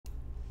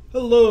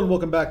Hello and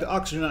welcome back to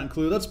Oxygen Not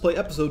Included. Let's play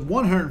episode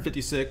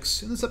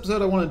 156. In this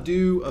episode I want to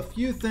do a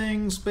few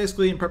things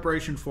basically in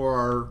preparation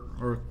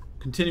for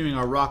continuing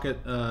our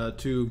rocket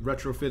to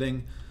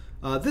retrofitting.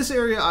 This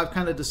area I've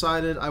kind of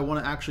decided I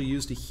want to actually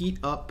use to heat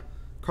up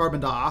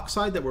carbon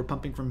dioxide that we're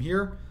pumping from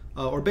here,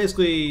 or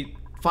basically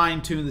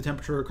fine tune the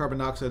temperature of carbon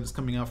dioxide that's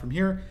coming out from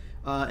here.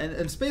 And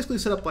it's basically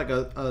set up like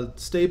a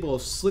stable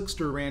of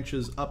slickster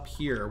ranches up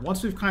here.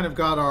 Once we've kind of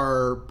got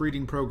our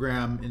breeding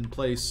program in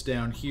place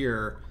down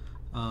here,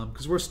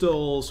 because we're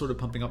still sort of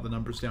pumping up the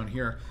numbers down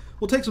here,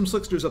 we'll take some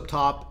slicksters up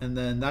top, and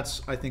then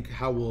that's, I think,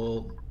 how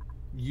we'll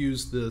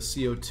use the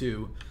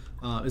CO2,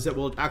 is that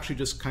we'll actually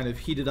just kind of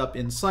heat it up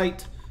in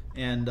sight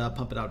and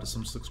pump it out to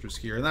some slicksters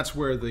here. And that's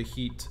where the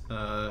heat's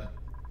going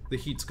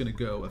to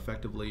go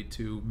effectively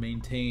to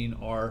maintain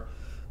our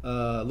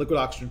liquid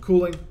oxygen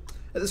cooling.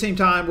 At the same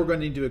time, we're going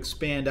to need to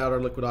expand out our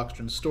liquid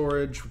oxygen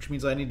storage, which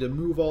means I need to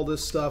move all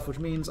this stuff, which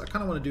means I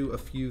kind of want to do a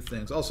few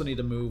things. I also need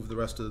to move the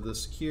rest of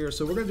this here.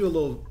 So we're going to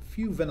do a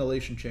few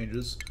ventilation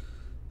changes.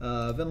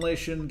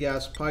 Ventilation,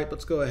 gas pipe.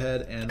 Let's go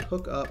ahead and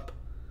hook up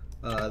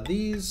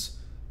these.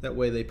 That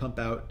way they pump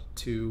out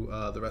to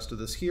the rest of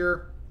this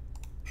here.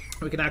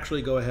 We can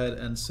actually go ahead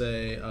and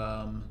say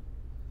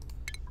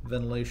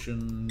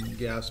ventilation,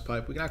 gas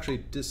pipe. We can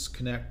actually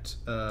disconnect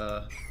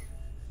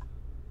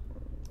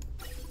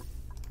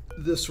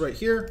this right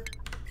here.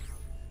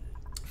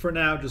 For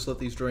now, just let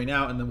these drain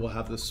out, and then we'll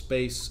have this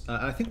space.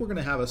 I think we're going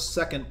to have a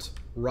second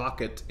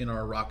rocket in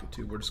our rocket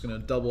tube. We're just going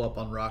to double up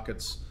on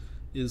rockets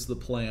is the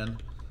plan.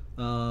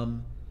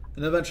 And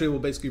eventually we'll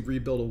basically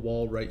rebuild a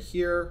wall right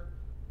here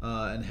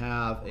and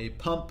have a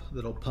pump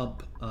that'll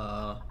pump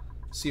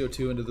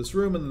CO2 into this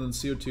room, and then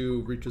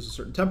CO2 reaches a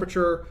certain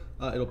temperature,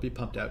 it'll be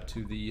pumped out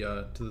to the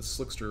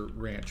slickster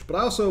ranch. But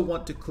I also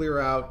want to clear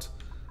out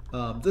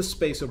this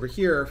space over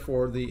here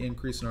for the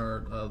increase in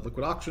our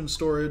liquid oxygen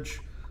storage.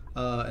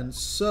 And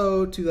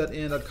so to that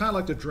end, I'd kind of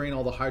like to drain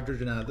all the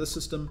hydrogen out of this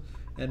system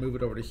and move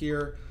it over to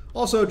here.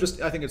 Also,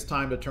 I think it's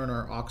time to turn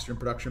our oxygen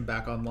production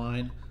back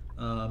online.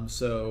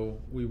 So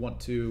we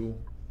want to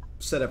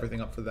set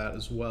everything up for that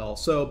as well.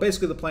 So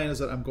basically the plan is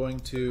that I'm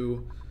going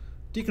to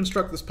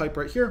deconstruct this pipe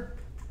right here,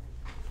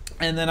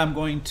 and then I'm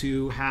going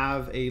to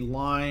have a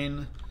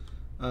line.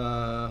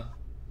 I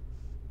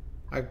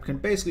can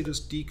basically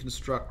just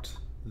deconstruct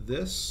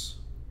this,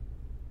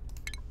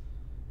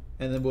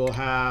 and then we'll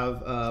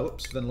have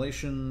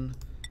ventilation,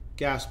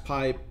 gas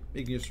pipe,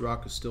 igneous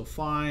rock is still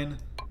fine.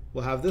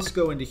 We'll have this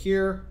go into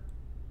here,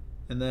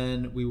 and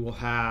then we will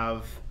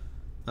have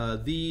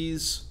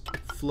these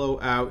flow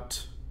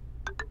out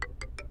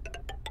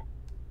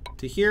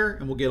to here,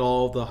 and we'll get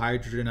all the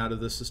hydrogen out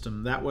of the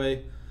system that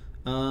way.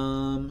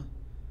 And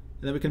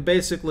then we can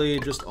basically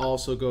just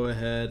also go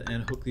ahead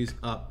and hook these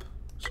up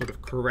sort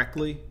of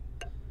correctly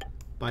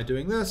by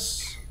doing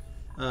this.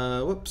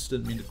 Whoops,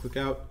 didn't mean to click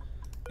out.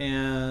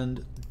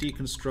 And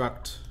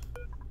deconstruct.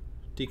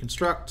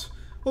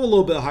 Well, a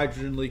little bit of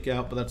hydrogen leak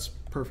out, but that's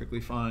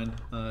perfectly fine.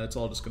 It's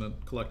all just going to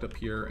collect up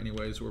here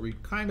anyways, where we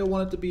kind of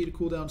want it to be to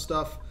cool down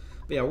stuff.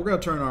 But yeah, we're going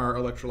to turn our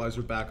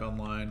electrolyzer back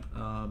online.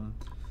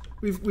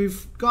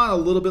 We've gone a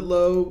little bit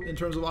low in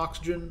terms of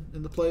oxygen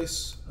in the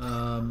place.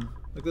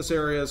 Like this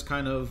area is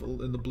kind of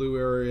in the blue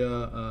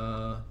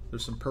area.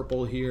 There's some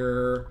purple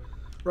here.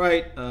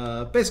 Right,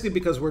 basically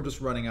because we're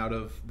just running out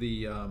of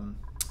the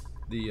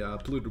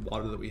polluted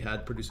water that we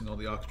had producing all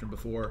the oxygen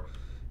before,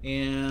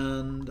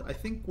 and I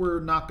think we're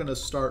not going to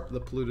start the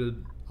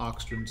polluted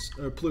oxygen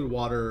or polluted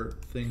water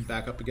thing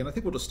back up again. I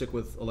think we'll just stick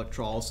with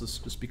electrolysis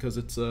just because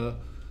it's a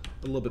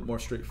little bit more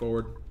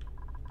straightforward.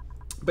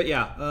 But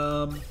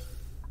yeah,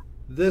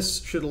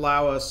 this should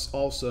allow us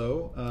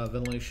also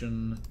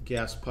ventilation,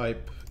 gas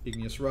pipe,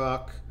 igneous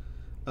rock.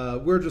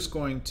 We're just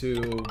going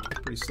to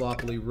pretty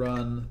sloppily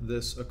run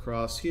this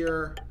across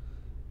here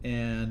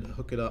and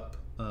hook it up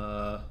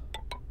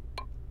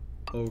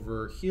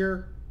over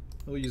here.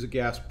 We'll use a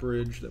gas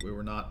bridge, that way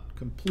we're not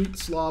complete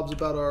slobs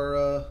about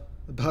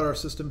our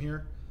system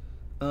here.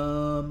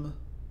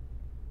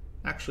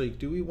 Actually,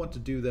 do we want to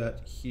do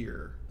that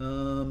here?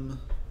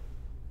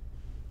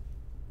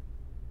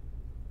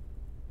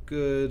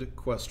 Good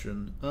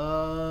question.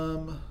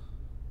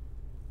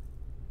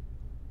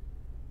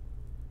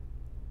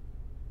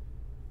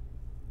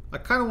 I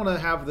kind of want to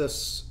have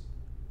this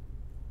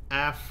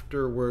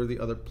after where the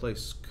other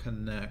place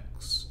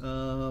connects.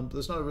 But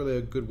there's not really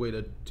a good way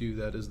to do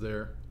that, is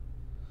there?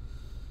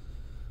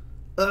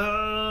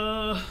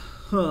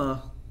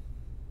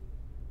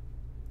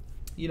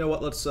 You know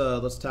what? Let's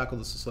tackle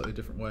this a slightly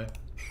different way.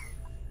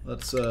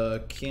 Let's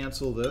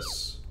cancel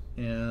this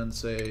and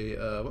say,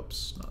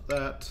 whoops, not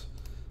that.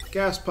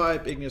 Gas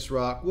pipe, igneous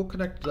rock. We'll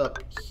connect it up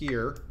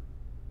here,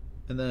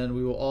 and then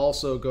we will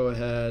also go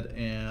ahead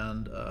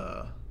and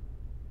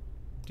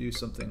do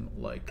something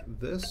like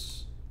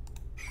this.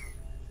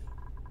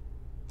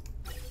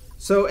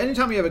 So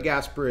anytime you have a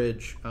gas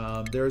bridge,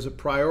 there is a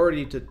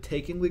priority to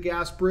taking the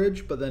gas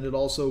bridge, but then it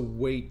also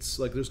waits.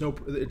 Like there's no,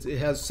 it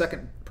has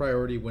second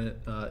priority when it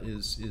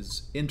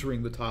is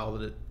entering the tile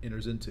that it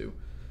enters into.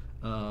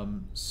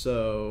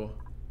 So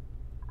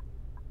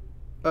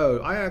Oh,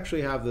 I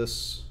actually have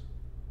this.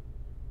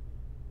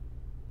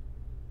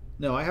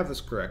 No, I have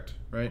this correct,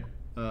 right?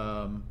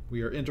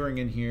 We are entering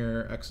in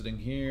here, exiting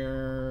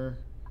here.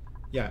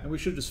 Yeah, and we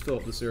should just fill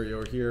up this area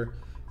over here.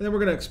 And then we're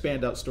going to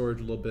expand out storage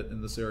a little bit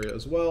in this area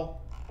as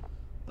well.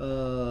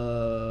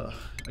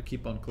 I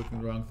keep on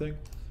clicking the wrong thing.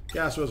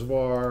 Gas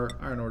reservoir,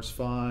 iron ore's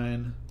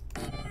fine.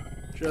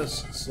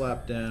 Just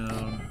slap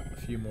down a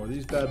few more of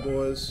these bad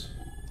boys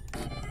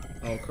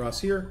all across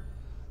here.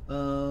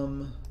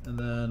 And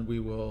then we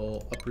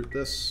will uproot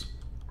this.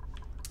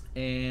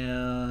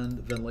 And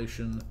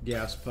ventilation,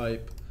 gas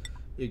pipe,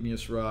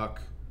 igneous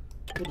rock.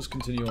 We'll just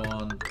continue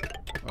on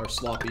our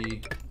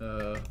sloppy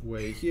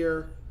way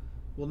here.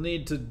 We'll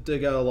need to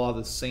dig out a lot of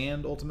the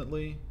sand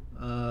ultimately.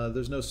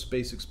 There's no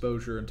space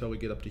exposure until we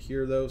get up to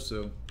here though,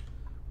 so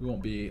we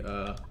won't be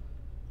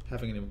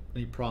having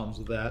any problems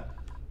with that.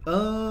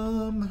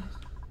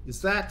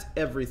 Is that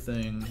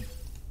everything?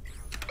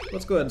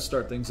 Let's go ahead and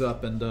start things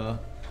up and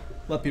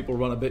let people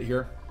run a bit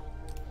here.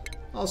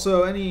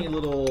 Also, any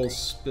little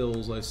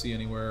spills I see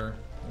anywhere,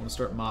 I want to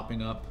start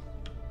mopping up.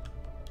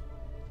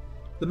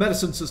 The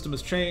medicine system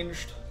has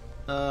changed.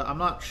 I'm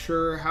not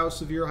sure how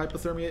severe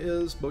hypothermia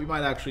is, but we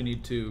might actually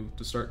need to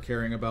start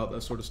caring about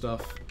that sort of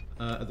stuff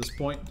at this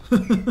point.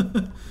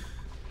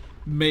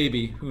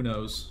 Maybe, who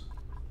knows.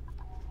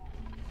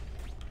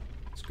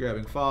 It's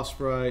grabbing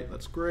phosphorite,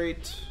 that's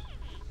great.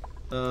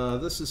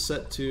 This is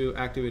set to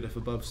activate if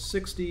above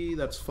 60,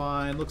 that's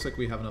fine. Looks like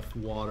we have enough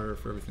water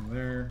for everything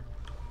there.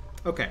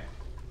 Okay.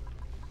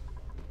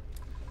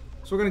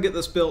 So we're going to get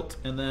this built,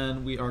 and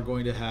then we are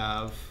going to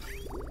have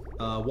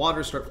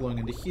water start flowing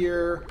into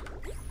here.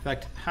 In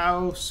fact,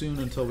 how soon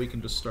until we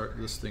can just start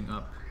this thing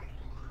up?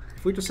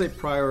 If we just say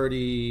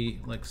priority,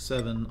 like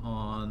 7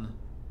 on...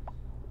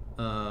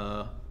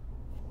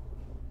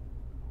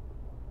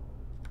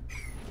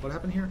 what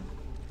happened here?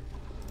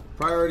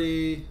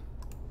 Priority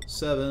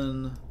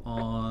 7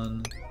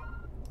 on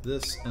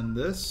this and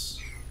this.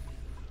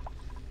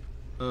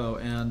 Oh,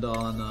 and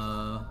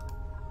on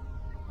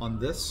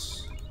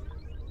this.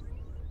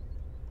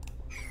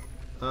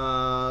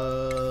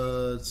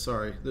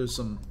 Sorry, there's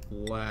some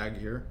lag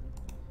here.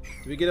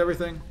 Did we get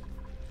everything?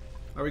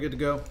 Are we good to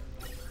go?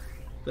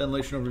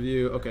 Ventilation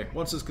overview. Okay,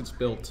 once this gets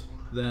built,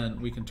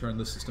 then we can turn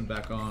the system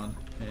back on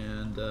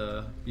and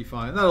be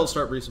fine. That'll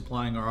start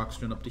resupplying our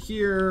oxygen up to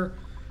here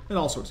and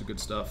all sorts of good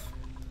stuff.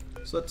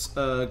 So let's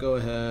go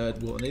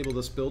ahead. We'll enable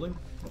this building.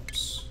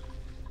 Oops.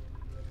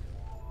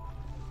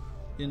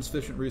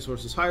 Insufficient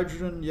resources.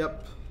 Hydrogen.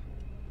 Yep.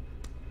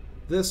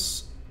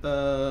 This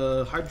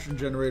hydrogen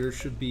generator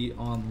should be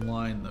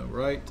online though,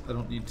 right? I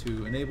don't need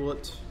to enable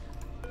it.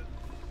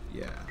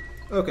 Yeah.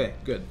 Okay,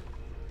 good.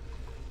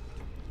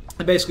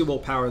 And basically we'll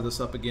power this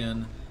up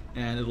again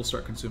and it'll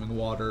start consuming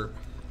water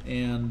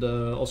and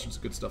all sorts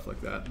of good stuff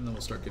like that. And then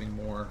we'll start getting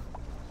more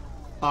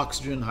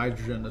oxygen,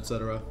 hydrogen,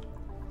 etc.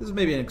 This is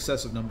maybe an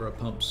excessive number of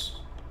pumps.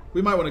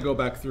 We might want to go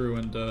back through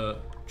and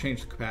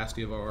change the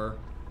capacity of our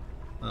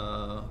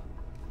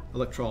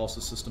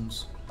electrolysis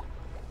systems.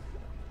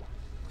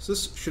 So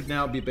this should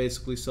now be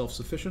basically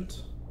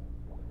self-sufficient,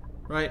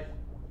 right?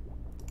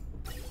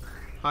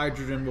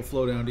 Hydrogen will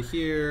flow down to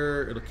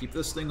here, it'll keep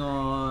this thing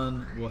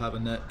on, we'll have a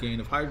net gain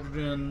of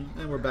hydrogen,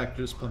 and we're back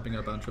to just pumping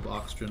a bunch of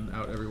oxygen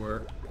out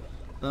everywhere.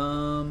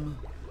 And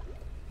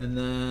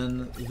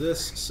then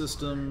this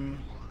system...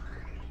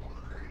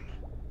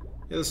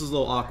 Yeah, this is a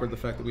little awkward, the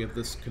fact that we have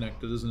this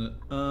connected, isn't it?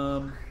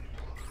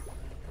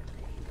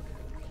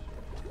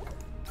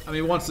 I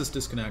mean, once this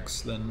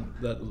disconnects, then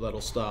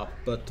that'll stop,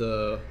 but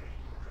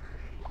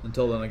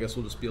until then, I guess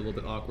we'll just be a little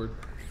bit awkward.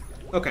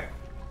 Okay.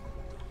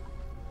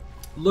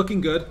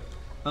 Looking good.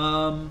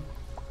 I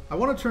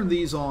want to turn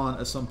these on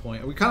at some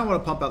point. We kind of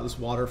want to pump out this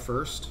water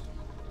first.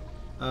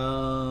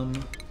 12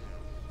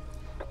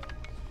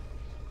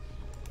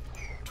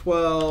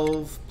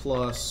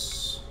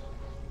 plus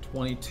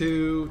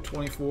 22,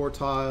 24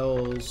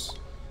 tiles,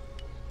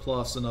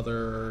 plus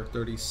another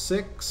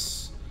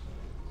 36.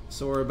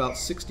 So we're about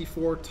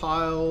 64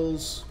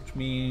 tiles, which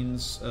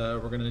means we're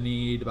going to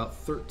need about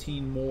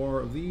 13 more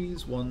of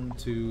these. 1,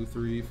 2,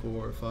 3,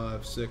 4,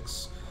 5,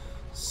 6,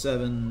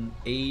 7,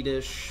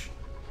 8-ish.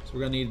 So we're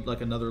going to need like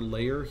another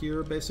layer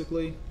here,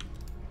 basically.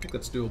 I think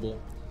that's doable.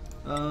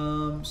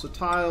 So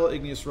tile,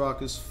 igneous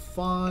rock is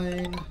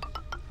fine.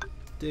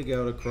 Dig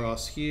out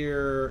across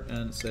here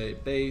and say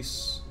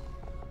base.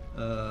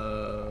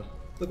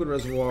 Liquid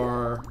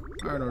reservoir,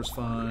 iron ore's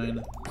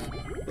fine.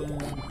 Boom,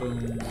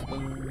 boom,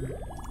 boom,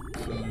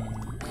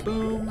 boom,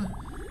 boom.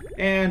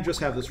 And just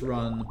have this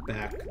run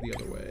back the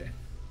other way.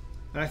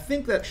 And I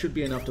think that should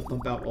be enough to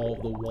pump out all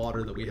of the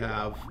water that we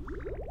have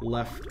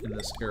left in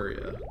this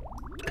area.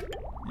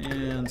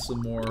 And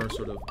some more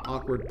sort of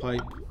awkward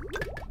pipe.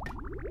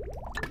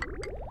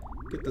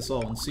 Get this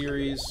all in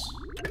series.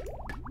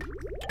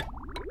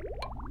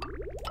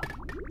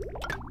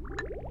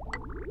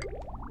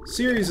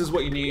 Series is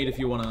what you need if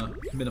you want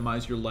to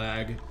minimize your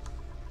lag.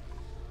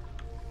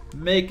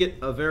 Make it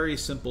a very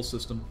simple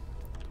system.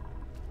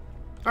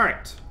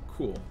 Alright,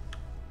 cool.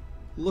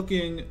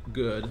 Looking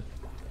good.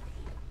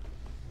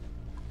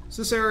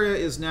 So this area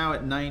is now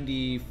at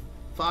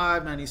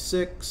 95,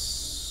 96,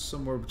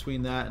 somewhere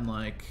between that and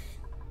like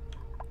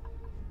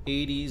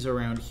 80s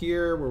around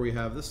here where we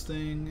have this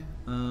thing.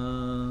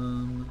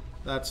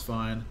 That's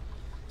fine.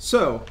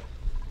 So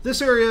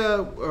this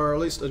area, or at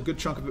least a good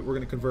chunk of it, we're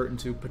going to convert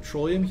into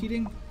petroleum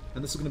heating,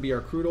 and this is going to be our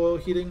crude oil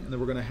heating, and then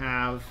we're going to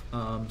have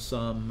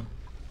some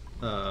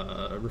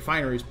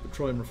refineries,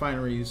 petroleum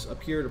refineries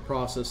up here to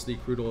process the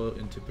crude oil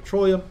into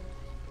petroleum.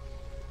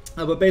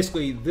 But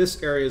basically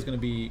this area is going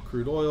to be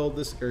crude oil,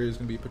 this area is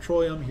going to be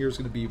petroleum, here's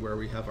going to be where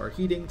we have our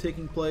heating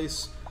taking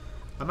place.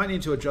 I might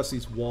need to adjust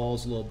these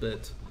walls a little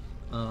bit,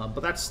 but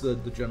that's the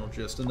general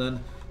gist. And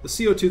then the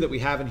CO2 that we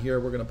have in here,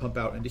 we're going to pump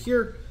out into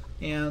here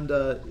and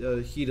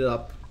heat it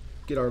up,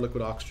 get our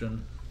liquid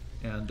oxygen,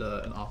 and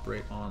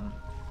operate on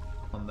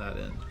that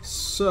end.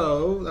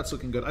 So that's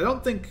looking good. I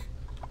don't think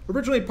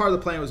originally part of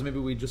the plan was maybe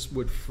we just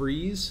would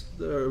freeze,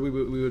 we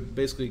would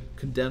basically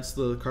condense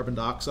the carbon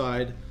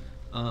dioxide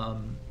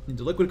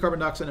into liquid carbon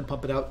dioxide and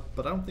pump it out,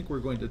 but I don't think we're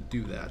going to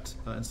do that.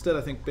 Instead,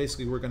 I think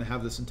basically we're going to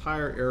have this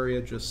entire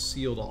area just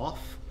sealed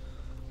off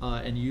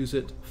and use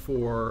it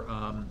for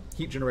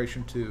heat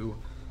generation to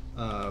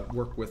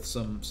work with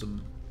some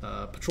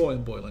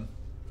petroleum boiling.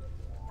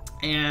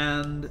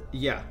 And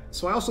yeah,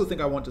 so I also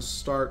think I want to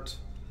start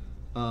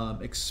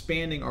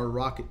expanding our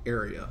rocket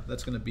area.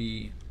 That's going to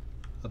be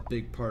a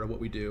big part of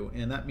what we do,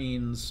 and that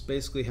means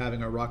basically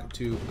having our rocket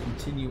tube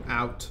continue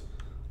out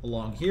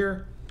along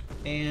here,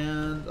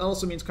 and that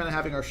also means kind of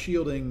having our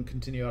shielding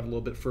continue out a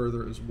little bit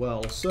further as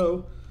well.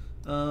 So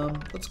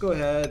let's go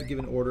ahead and give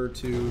an order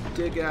to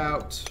dig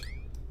out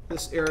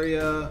this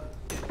area.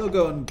 They'll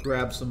go and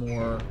grab some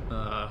more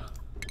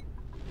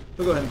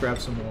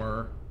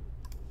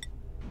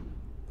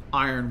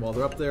iron while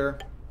they're up there.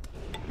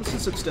 Let's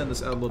just extend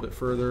this out a little bit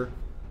further.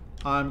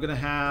 I'm gonna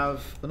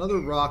have another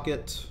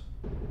rocket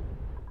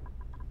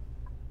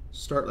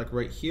start like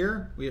right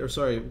here. We are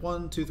sorry,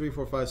 1, 2, 3,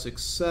 4, 5,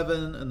 6,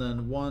 7, and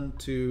then 1,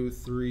 2,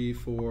 3,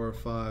 4,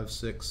 5,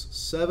 6,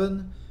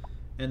 7,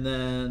 and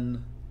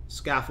then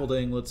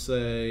scaffolding, let's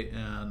say,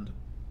 and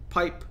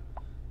pipe,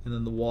 and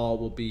then the wall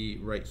will be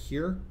right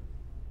here.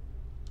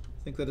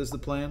 I think that is the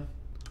plan.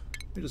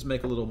 Let me just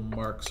make a little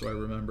mark so I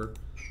remember.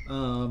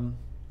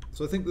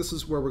 So I think this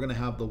is where we're going to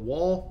have the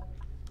wall,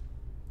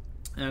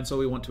 and so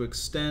we want to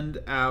extend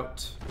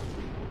out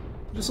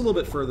just a little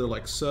bit further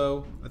like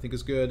so, I think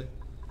is good.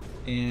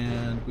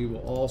 And we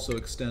will also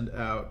extend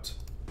out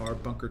our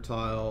bunker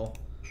tile.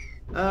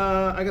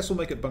 I guess we'll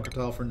make it bunker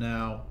tile for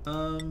now.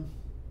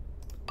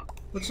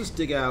 Let's just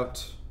dig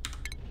out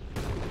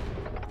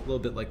a little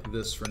bit like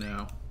this for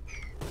now.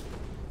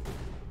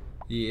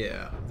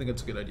 Yeah, I think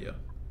that's a good idea.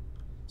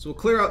 So we'll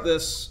clear out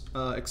this,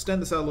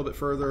 extend this out a little bit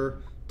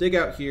further, dig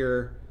out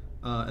here,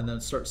 and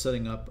then start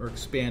setting up or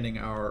expanding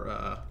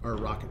our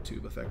rocket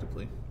tube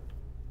effectively.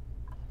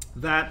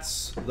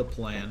 That's the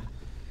plan.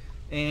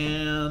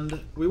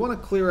 And we want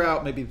to clear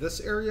out maybe this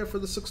area for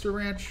the Sixter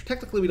Ranch.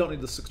 Technically, we don't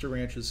need the Sixter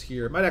Ranches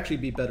here. It might actually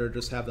be better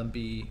just have them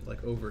be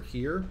like over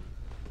here.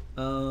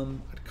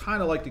 I'd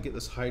kind of like to get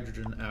this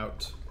hydrogen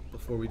out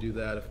before we do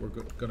that if we're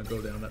going to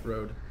go down that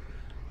road.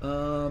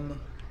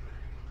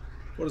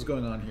 What is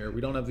going on here? We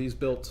don't have these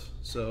built,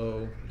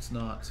 so it's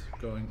not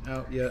going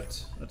out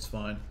yet. That's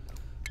fine.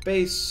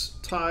 Base,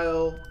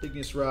 tile,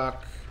 igneous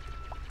rock.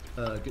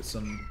 Get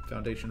some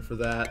foundation for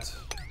that.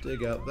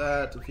 Dig out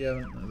that if you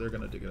haven't. No, they're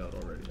going to dig it out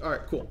already. All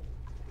right, cool.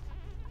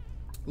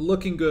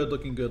 Looking good,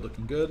 looking good,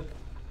 looking good.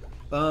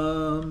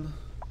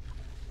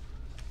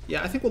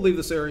 Yeah, I think we'll leave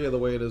this area the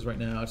way it is right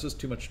now. It's just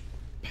too much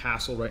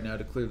hassle right now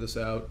to clear this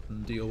out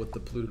and deal with the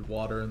polluted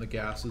water and the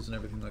gases and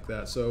everything like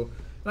that. So,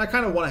 and I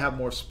kind of want to have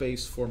more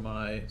space for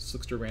my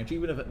Sixter Ranch,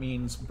 even if it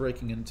means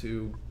breaking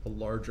into a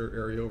larger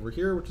area over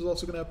here, which is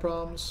also going to have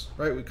problems,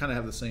 right? We kind of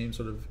have the same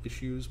sort of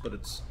issues, but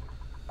it's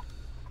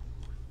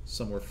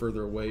somewhere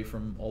further away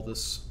from all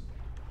this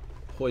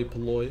hoi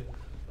polloi.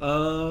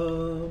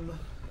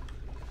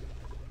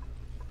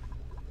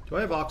 Do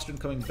I have oxygen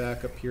coming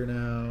back up here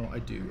now? I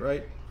do,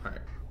 right? All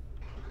right.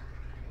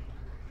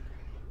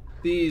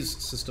 These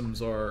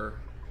systems are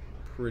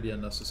pretty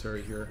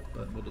unnecessary here,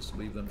 but we'll just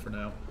leave them for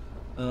now.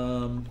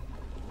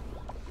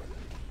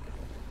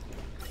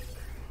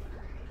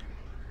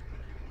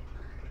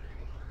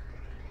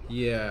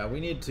 Yeah, we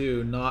need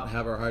to not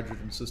have our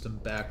hydrogen system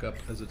back up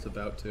as it's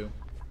about to.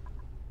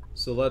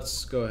 So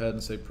let's go ahead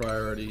and say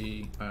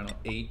priority, I don't know,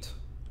 8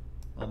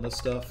 on this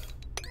stuff.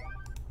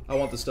 I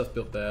want this stuff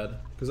built bad,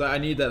 because I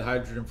need that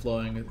hydrogen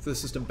flowing. If the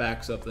system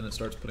backs up, then it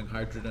starts putting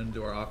hydrogen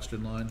into our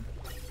oxygen line.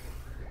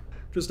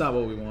 Just not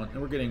what we want,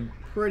 and we're getting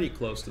pretty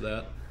close to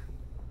that.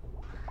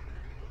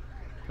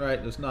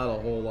 Right, there's not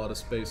a whole lot of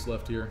space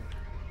left here.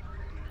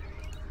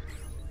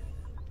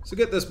 So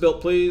get this built,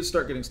 please.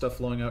 Start getting stuff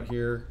flowing out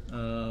here.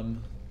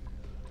 In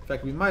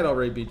fact, we might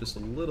already be just a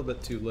little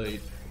bit too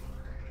late.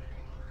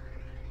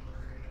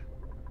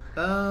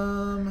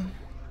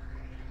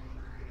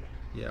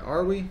 Yeah,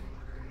 are we?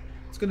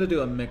 It's gonna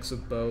do a mix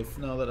of both.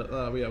 No,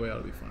 that we ought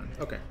to be fine.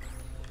 Okay.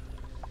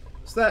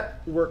 So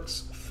that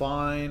works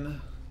fine.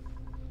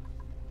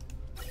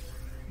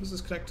 does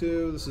this connect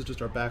to? This is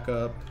just our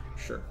backup.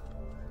 Sure.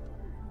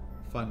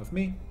 Fine with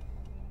me.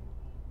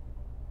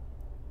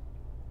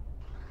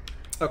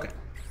 Okay.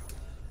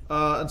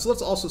 And so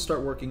let's also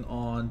start working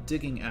on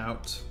digging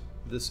out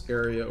this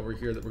area over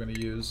here that we're going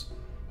to use.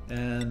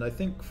 And I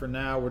think for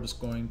now we're just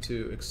going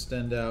to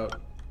extend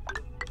out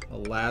a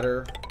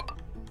ladder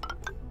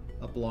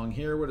up along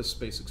here. Where does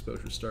space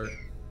exposure start?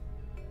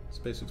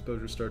 Space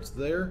exposure starts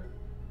there.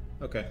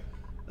 Okay.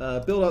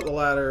 Build out the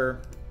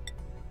ladder,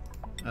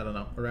 I don't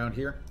know, around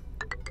here.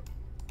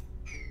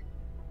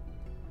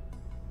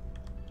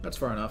 That's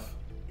far enough.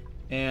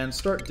 And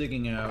start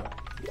digging out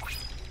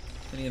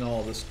any and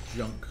all this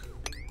junk.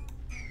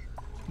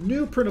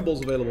 New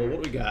printables available.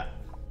 What do we got?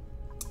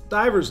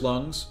 Diver's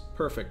lungs.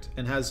 Perfect.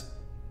 And has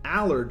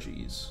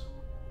allergies.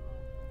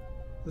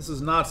 This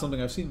is not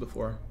something I've seen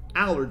before.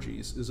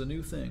 Allergies is a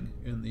new thing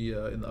in the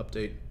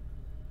update.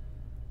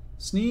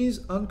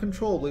 Sneeze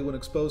uncontrollably when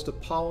exposed to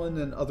pollen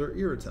and other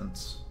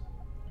irritants.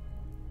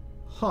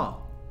 Huh.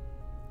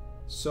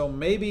 So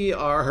maybe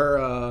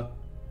our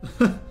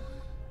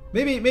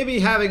maybe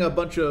having a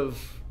bunch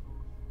of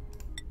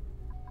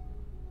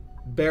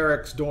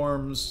barracks,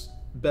 dorms,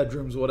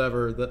 bedrooms,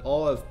 whatever, that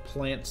all have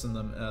plants in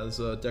them as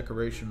a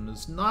decoration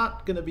is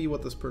not going to be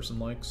what this person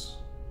likes.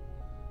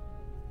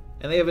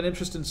 And they have an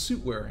interest in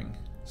suit wearing.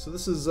 So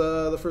this is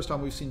the first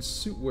time we've seen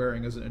suit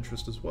wearing as an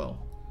interest as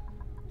well.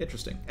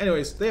 Interesting.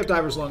 Anyways, they have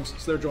diver's lungs,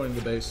 so they're joining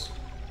the base.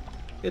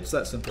 It's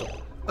that simple.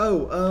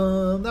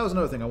 Oh, that was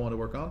another thing I wanted to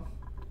work on.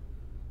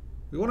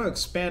 We want to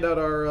expand out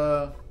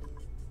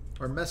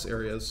our mess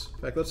areas.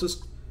 In fact, let's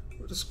just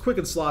quick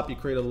and sloppy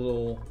create a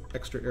little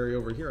extra area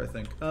over here, I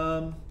think.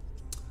 Oh,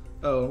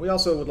 and we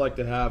also would like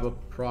to have a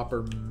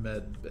proper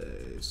med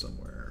bay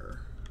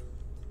somewhere.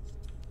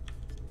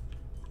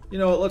 You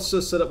know what, let's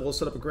just we'll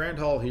set up a grand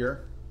hall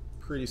here.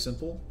 Pretty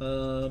simple.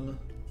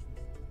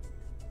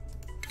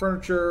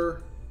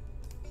 Furniture,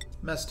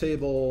 mess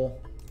table,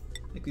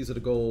 make these out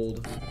of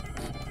gold.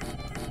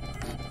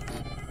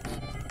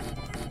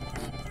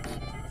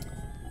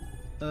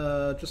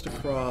 Just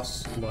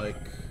across like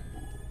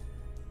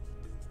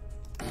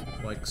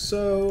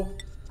so.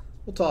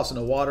 We'll toss in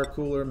a water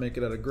cooler, make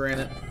it out of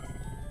granite,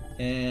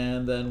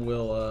 and then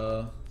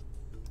we'll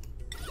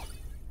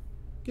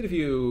get a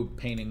few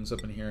paintings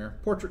up in here.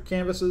 Portrait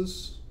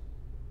canvases,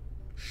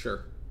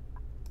 sure.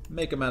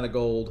 Make them out of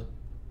gold.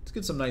 Let's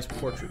get some nice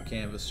portrait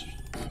canvas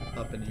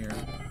up in here.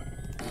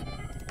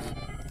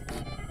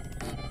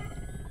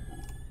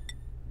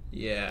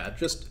 Yeah,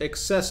 just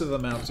excessive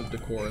amounts of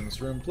decor in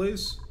this room,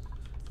 please.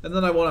 And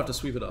then I won't have to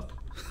sweep it up.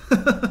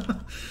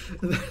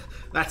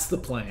 That's the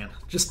plan.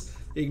 Just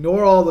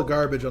ignore all the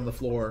garbage on the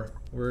floor.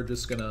 We're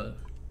just gonna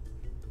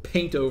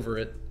paint over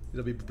it.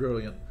 It'll be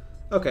brilliant.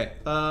 Okay,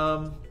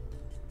 so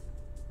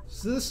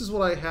this is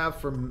what I have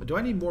from... Do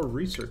I need more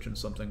research in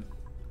something?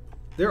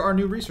 There are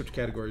new research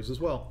categories as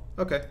well.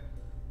 Okay.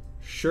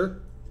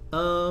 Sure.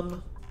 Yeah,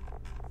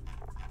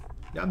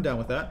 I'm down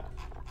with that.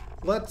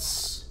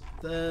 Let's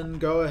then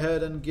go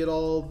ahead and get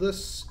all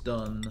this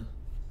done.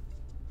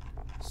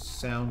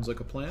 Sounds like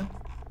a plan.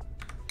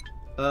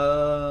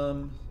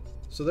 So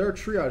there are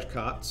triage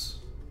cots.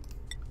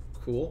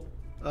 Cool.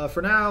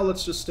 For now,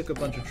 let's just stick a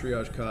bunch of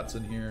triage cots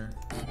in here.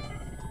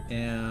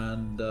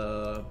 And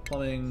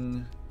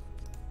plumbing,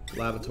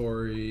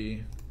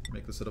 lavatory,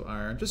 make this out of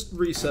iron. Just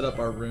reset up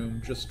our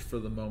room just for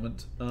the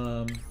moment.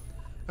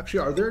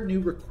 Actually, are there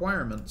new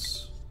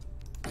requirements?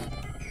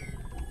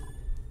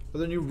 Are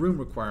there new room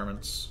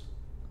requirements?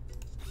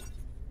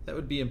 That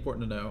would be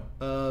important to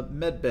know.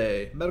 Med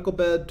bay. Medical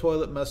bed,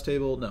 toilet, mess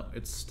table. No,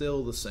 it's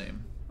still the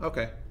same.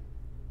 Okay.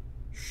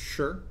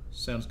 Sure.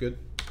 Sounds good.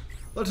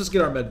 Let's just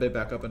get our med bay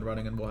back up and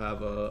running, and we'll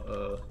have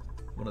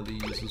one of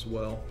these as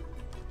well.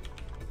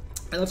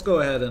 And let's go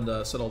ahead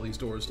and set all these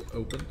doors to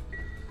open.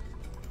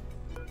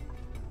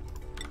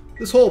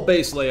 This whole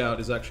base layout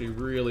is actually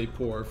really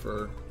poor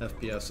for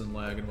FPS and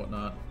lag and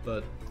whatnot,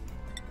 but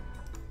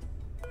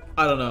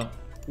I don't know.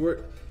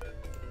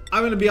 I'm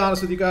going to be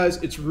honest with you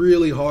guys, it's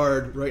really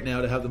hard right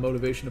now to have the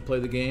motivation to play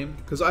the game,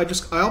 because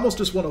I almost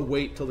just want to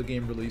wait till the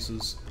game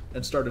releases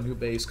and start a new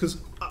base, because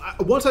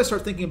once I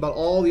start thinking about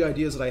all the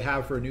ideas that I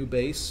have for a new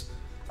base,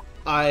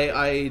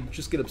 I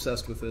just get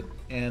obsessed with it,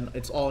 and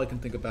it's all I can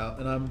think about.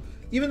 And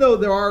even though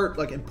there are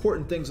like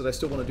important things that I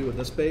still want to do in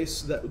this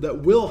base that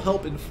will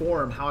help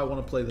inform how I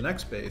want to play the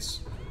next base,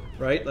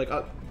 right? Like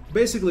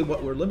basically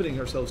what we're limiting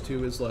ourselves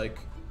to is like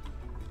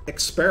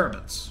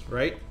experiments,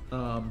 right?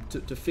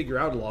 To figure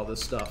out a lot of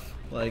this stuff.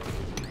 Like,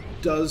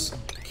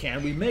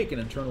 can we make an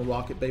internal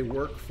rocket bay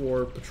work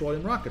for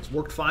petroleum rockets?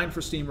 Worked fine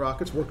for steam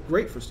rockets, worked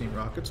great for steam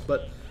rockets,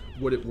 but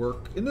would it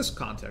work in this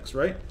context,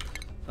 right?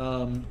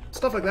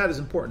 Stuff like that is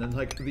important, and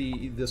like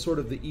the sort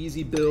of the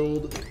easy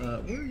build.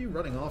 Where are you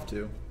running off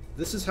to?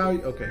 This is how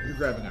you, okay, you're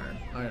grabbing iron.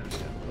 I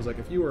understand. I was like,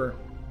 if you were...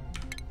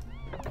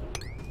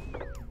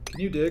 Can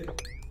you dig?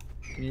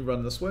 Can you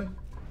run this way?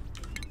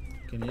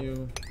 Can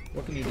you...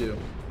 What can you do?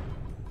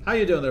 How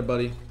you doing there,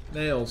 buddy?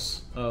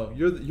 Nails. Oh,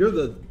 you're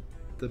the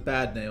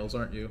bad nails,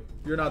 aren't you?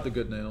 You're not the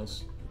good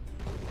nails.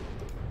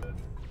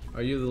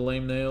 Are you the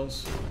lame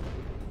nails?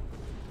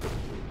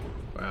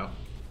 Wow.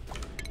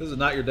 This is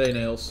not your day,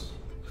 nails.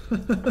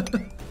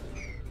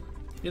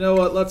 You know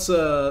what? Let's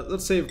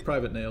save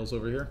private nails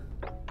over here.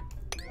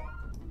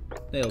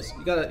 Nails,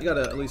 you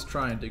gotta at least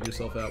try and dig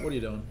yourself out. What are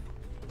you doing?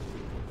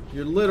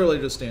 You're literally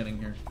just standing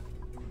here.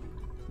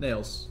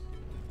 Nails.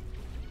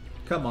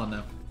 Come on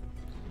now.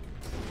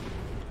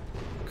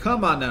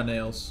 Come on now,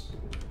 Nails.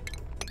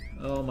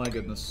 Oh my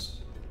goodness.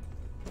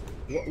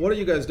 What are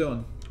you guys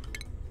doing?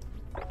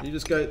 You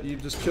just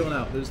chilling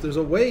out. There's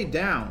a way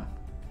down.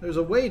 There's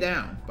a way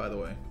down, by the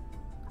way.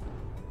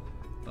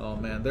 Oh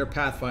man, their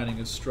pathfinding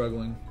is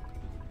struggling.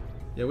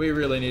 Yeah, we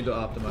really need to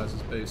optimize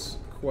this base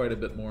quite a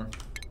bit more.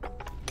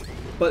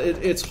 But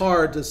it's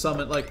hard to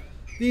summon, like,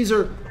 these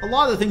are, a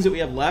lot of the things that we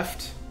have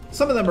left,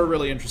 some of them are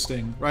really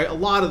interesting, right? A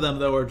lot of them,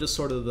 though, are just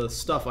sort of the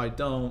stuff I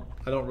don't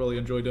really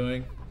enjoy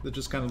doing. They're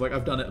just kind of like,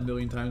 I've done it a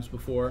million times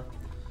before.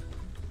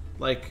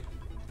 Like,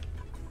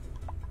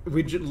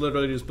 we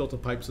literally just built a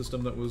pipe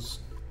system that was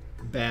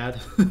bad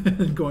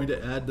and going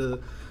to add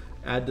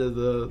to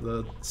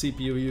the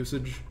CPU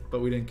usage,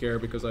 but we didn't care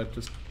because I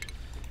just...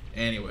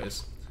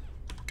 Anyways.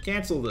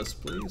 Cancel this,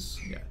 please.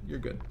 Yeah, you're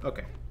good.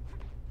 Okay.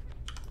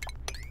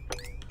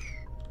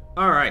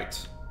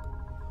 Alright.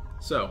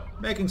 So,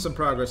 making some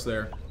progress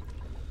there.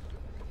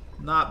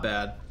 Not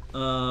bad.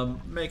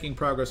 Making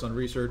progress on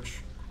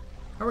research.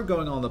 How are we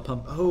going on the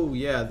pump? Oh,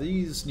 yeah,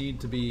 these need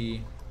to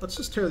be... Let's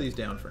just tear these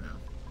down for now.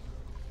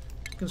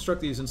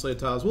 Construct these insulated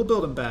tiles. We'll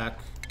build them back.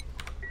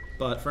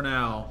 But for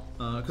now,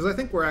 because I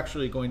think we're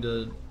actually going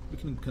to... We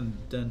can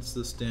condense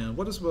this down.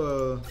 What is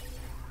the...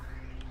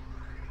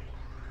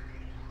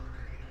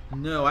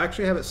 No, I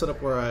actually have it set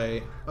up where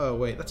I... Oh,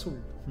 wait, that's a...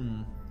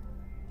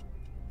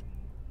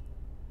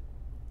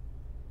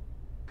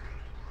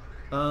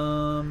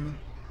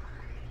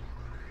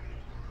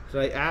 Did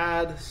I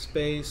add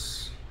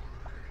space?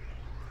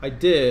 I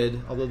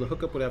did, although the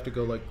hookup would have to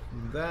go like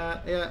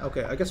that. Yeah,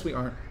 okay, I guess we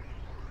aren't.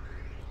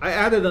 I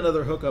added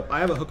another hookup. I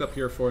have a hookup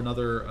here for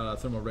another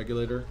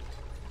thermoregulator.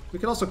 We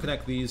can also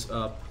connect these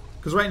up,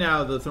 because right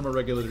now the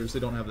thermoregulators,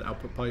 they don't have the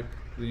output pipe.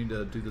 We need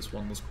to do this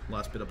one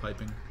last bit of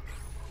piping.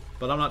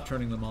 But I'm not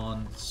turning them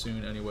on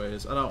soon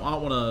anyways. I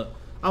want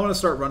to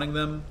start running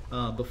them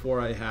before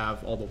I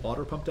have all the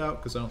water pumped out,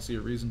 because I don't see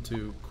a reason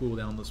to cool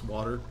down this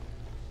water.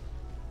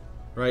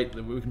 Right?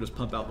 We can just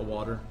pump out the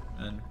water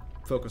and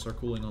focus our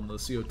cooling on the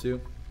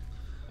CO2.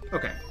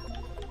 Okay.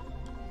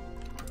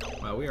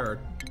 Wow, we are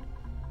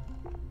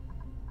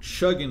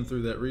chugging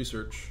through that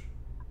research.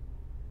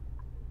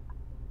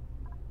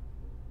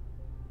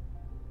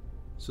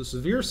 So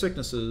severe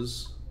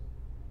sicknesses.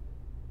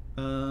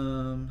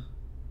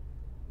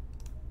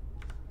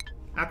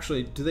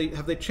 Actually,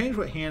 have they changed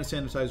what hand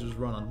sanitizers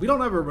run on? We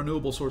don't have a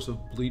renewable source of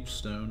bleach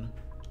stone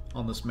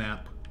on this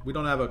map. We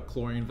don't have a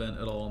chlorine vent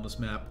at all on this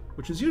map,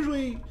 which is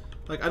usually,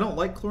 like, I don't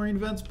like chlorine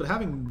vents, but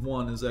having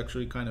one is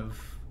actually kind of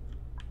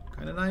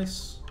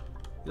nice.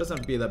 It doesn't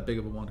have to be that big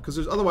of a one, because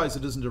otherwise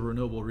it isn't a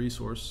renewable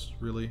resource,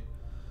 really.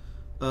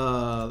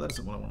 That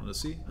isn't what I wanted to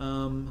see.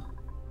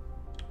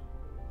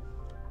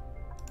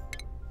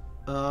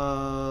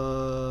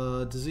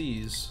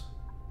 Disease.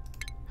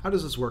 How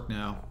does this work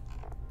now?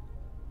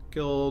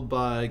 Killed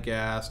by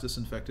gas,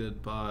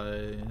 disinfected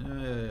by...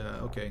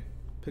 okay.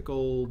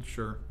 Pickled,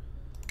 sure.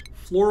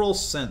 Floral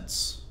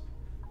scents.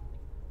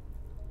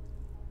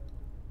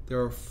 There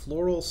are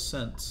floral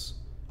scents.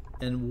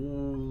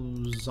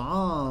 And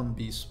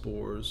zombie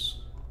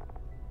spores.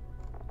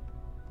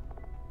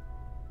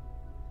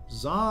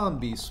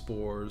 Zombie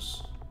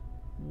spores.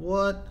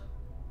 What?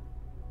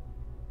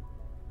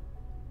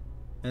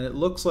 And it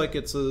looks like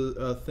it's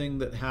a thing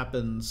that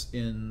happens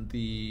in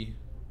the...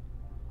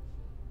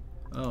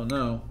 Oh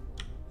no.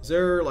 Is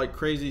there like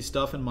crazy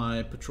stuff in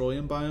my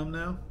petroleum biome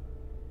now?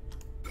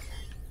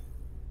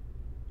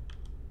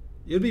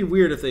 It'd be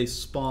weird if they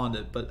spawned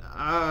it, but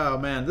oh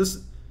man,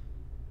 this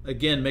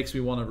again makes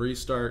me want to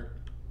restart.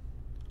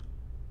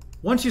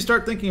 Once you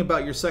start thinking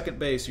about your second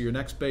base or your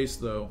next base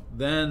though,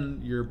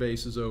 then your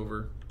base is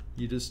over.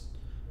 You just...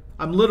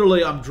 I'm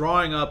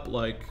drawing up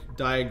like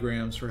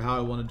diagrams for how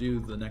I want to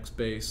do the next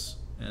base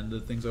and the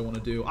things I want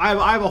to do. I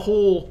have a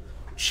whole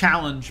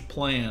challenge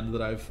planned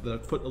that I've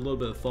put a little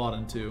bit of thought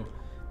into,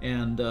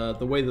 and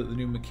the way that the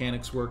new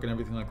mechanics work and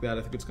everything like that,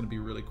 I think it's going to be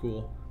really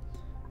cool.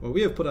 Well,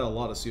 we have put out a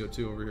lot of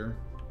CO2 over here.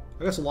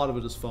 I guess a lot of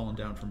it has fallen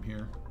down from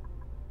here.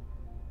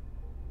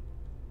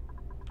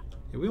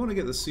 Yeah, we want to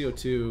get the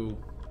CO2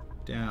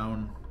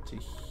 down to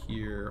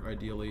here,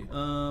 ideally.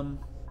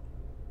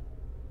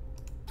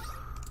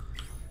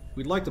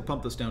 We'd like to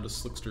pump this down to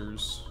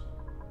slicksters.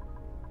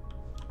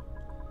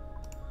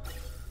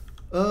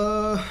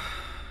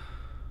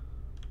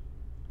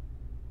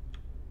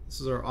 This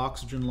is our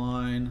oxygen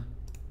line.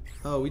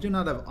 Oh, we do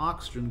not have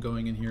oxygen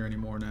going in here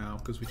anymore now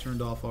because we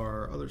turned off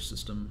our other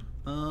system.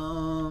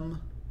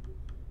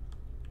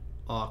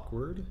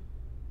 Awkward.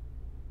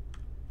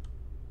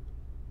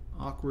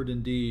 Awkward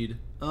indeed.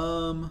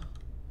 Yeah,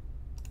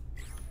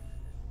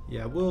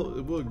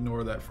 we'll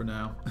ignore that for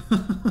now.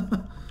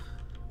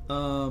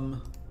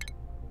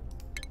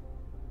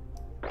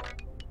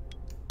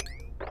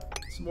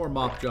 Some more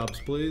mop jobs,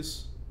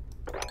 please.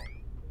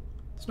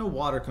 There's no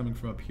water coming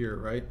from up here,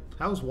 right?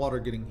 How's water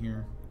getting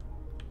here?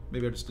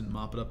 Maybe I just didn't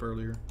mop it up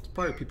earlier. It's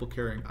probably people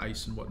carrying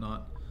ice and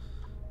whatnot.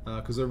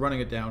 Because they're running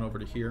it down over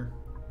to here.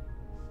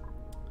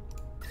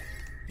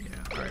 Yeah,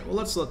 alright. Well,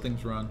 let's let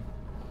things run.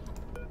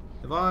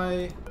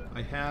 I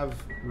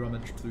have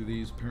rummaged through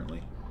these,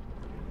 apparently.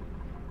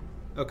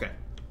 Okay.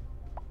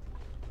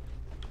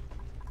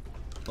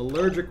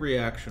 Allergic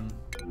reaction.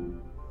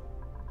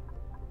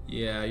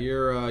 Yeah,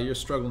 you're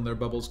struggling there,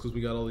 Bubbles, because we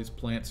got all these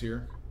plants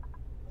here.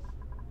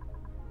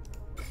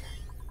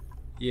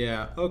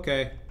 Yeah,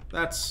 okay.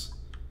 It's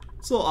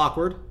a little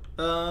awkward.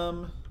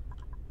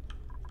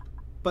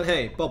 But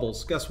hey,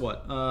 Bubbles, guess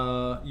what?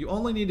 You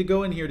only need to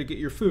go in here to get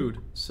your food.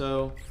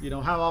 So, you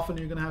know, how often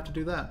are you going to have to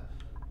do that?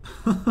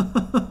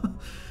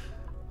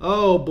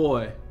 Oh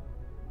boy.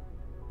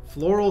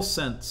 Floral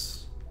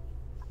scents.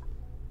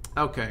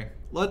 Okay,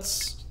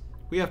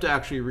 we have to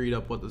actually read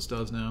up what this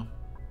does now.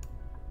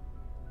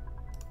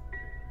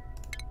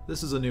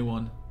 This is a new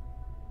one.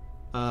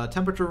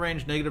 Temperature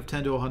range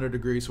 -10 to 100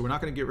 degrees, so we're not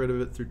going to get rid of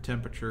it through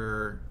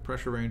temperature.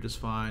 Pressure range is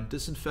fine.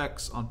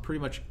 Disinfects on pretty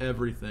much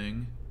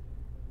everything.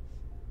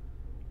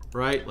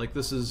 Right? Like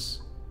this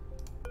is...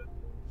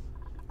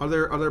 Are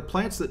there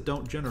plants that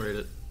don't generate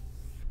it?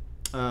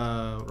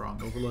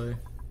 Wrong overlay.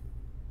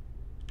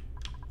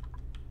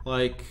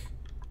 Like,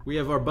 we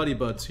have our buddy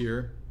buds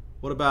here.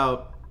 What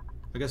about...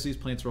 I guess these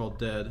plants are all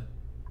dead.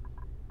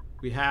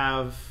 We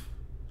have...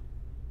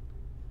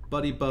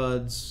 Buddy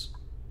buds...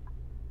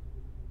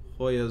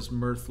 Hoya's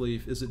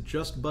Mirthleaf. Is it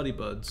just buddy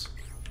buds?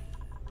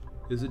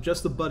 Is it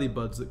just the buddy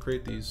buds that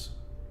create these?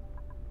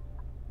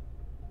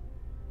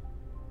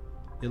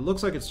 It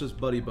looks like it's just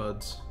buddy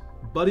buds.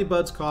 Buddy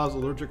buds cause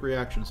allergic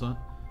reactions, huh?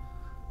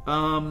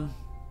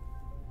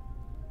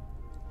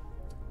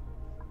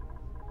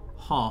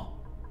 Huh.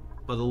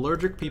 But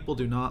allergic people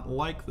do not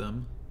like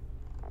them.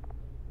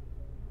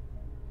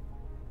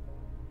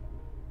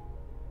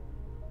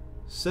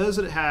 Says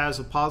it has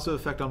a positive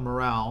effect on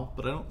morale,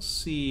 but I don't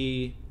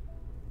see...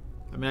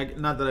 I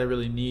mean, not that I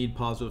really need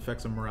positive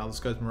effects on morale. This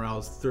guy's morale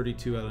is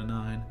 32 out of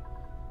 9.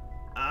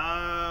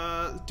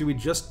 Do we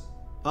just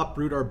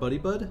uproot our buddy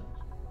bud?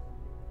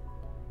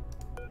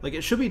 Like,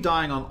 it should be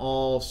dying on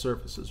all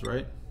surfaces,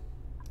 right?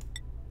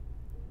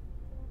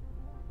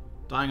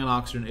 Dying on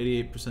oxygen,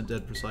 88%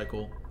 dead per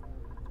cycle.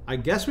 I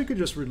guess we could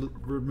just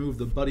remove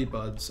the buddy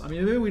buds. I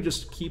mean, maybe we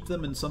just keep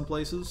them in some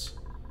places.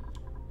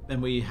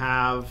 And we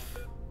have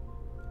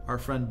our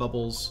friend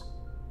Bubbles.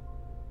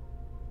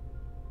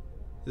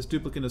 This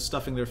duplicate is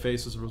stuffing their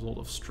face as a result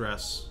of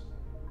stress.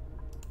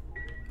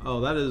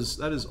 Oh, that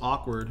is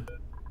awkward.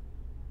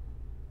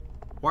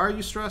 Why are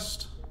you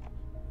stressed?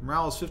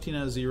 Morale is 15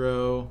 out of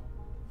 0.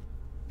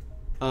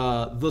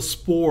 The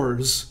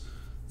spores.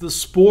 The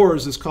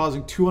spores is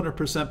causing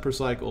 200% per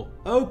cycle.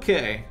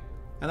 Okay.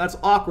 And that's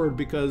awkward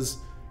because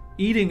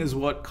eating is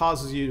what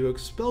causes you to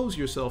expose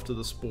yourself to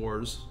the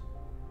spores.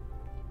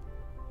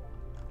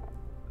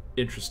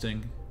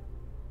 Interesting.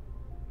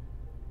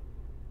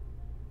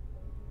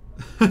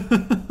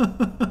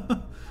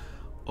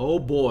 Oh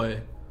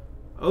boy.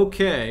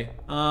 Okay.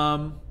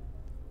 I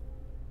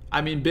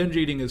mean, binge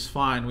eating is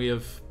fine. We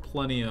have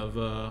plenty of,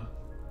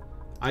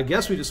 I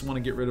guess we just want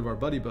to get rid of our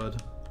buddy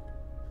bud.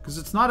 Because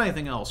it's not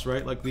anything else,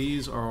 right? Like,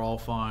 these are all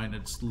fine.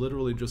 It's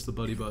literally just the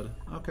buddy bud.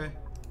 Okay.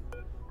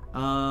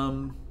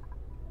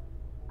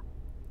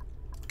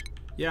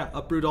 Yeah,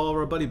 uproot all of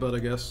our buddy bud, I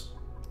guess.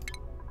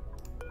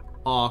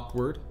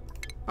 Awkward.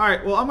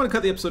 Alright, well, I'm going to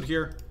cut the episode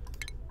here.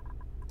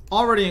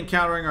 Already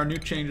encountering our new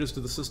changes to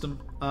the system.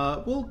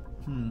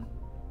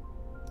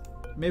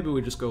 Maybe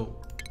we just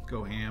go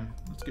ham.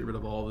 Let's get rid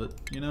of all of it,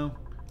 you know?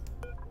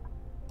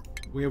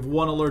 We have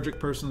one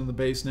allergic person in the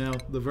base now.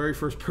 The very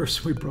first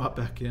person we brought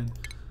back in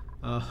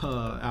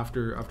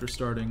after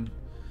starting.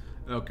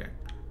 Okay.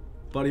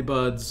 Buddy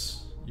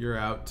buds, you're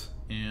out.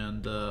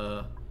 And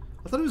I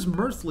thought it was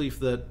Mirthleaf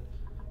that...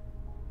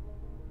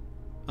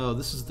 Oh,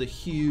 this is the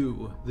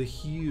hue. The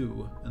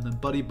hue. And then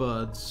buddy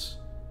buds...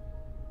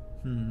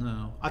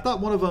 no. I thought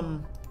one of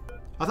them...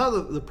 I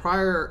thought the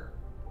prior...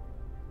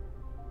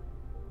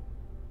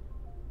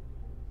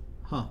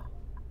 Huh.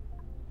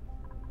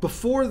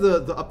 Before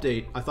the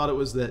update, I thought it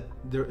was that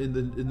there in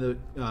the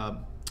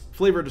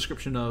flavor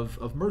description of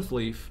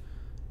Mirthleaf,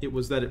 it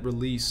was that it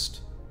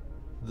released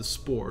the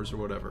spores or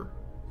whatever.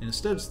 And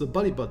instead, it's the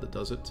buddy bud that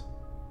does it.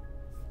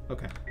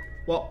 Okay.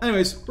 Well,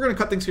 anyways, we're going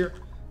to cut things here,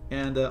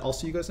 and I'll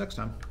see you guys next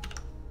time.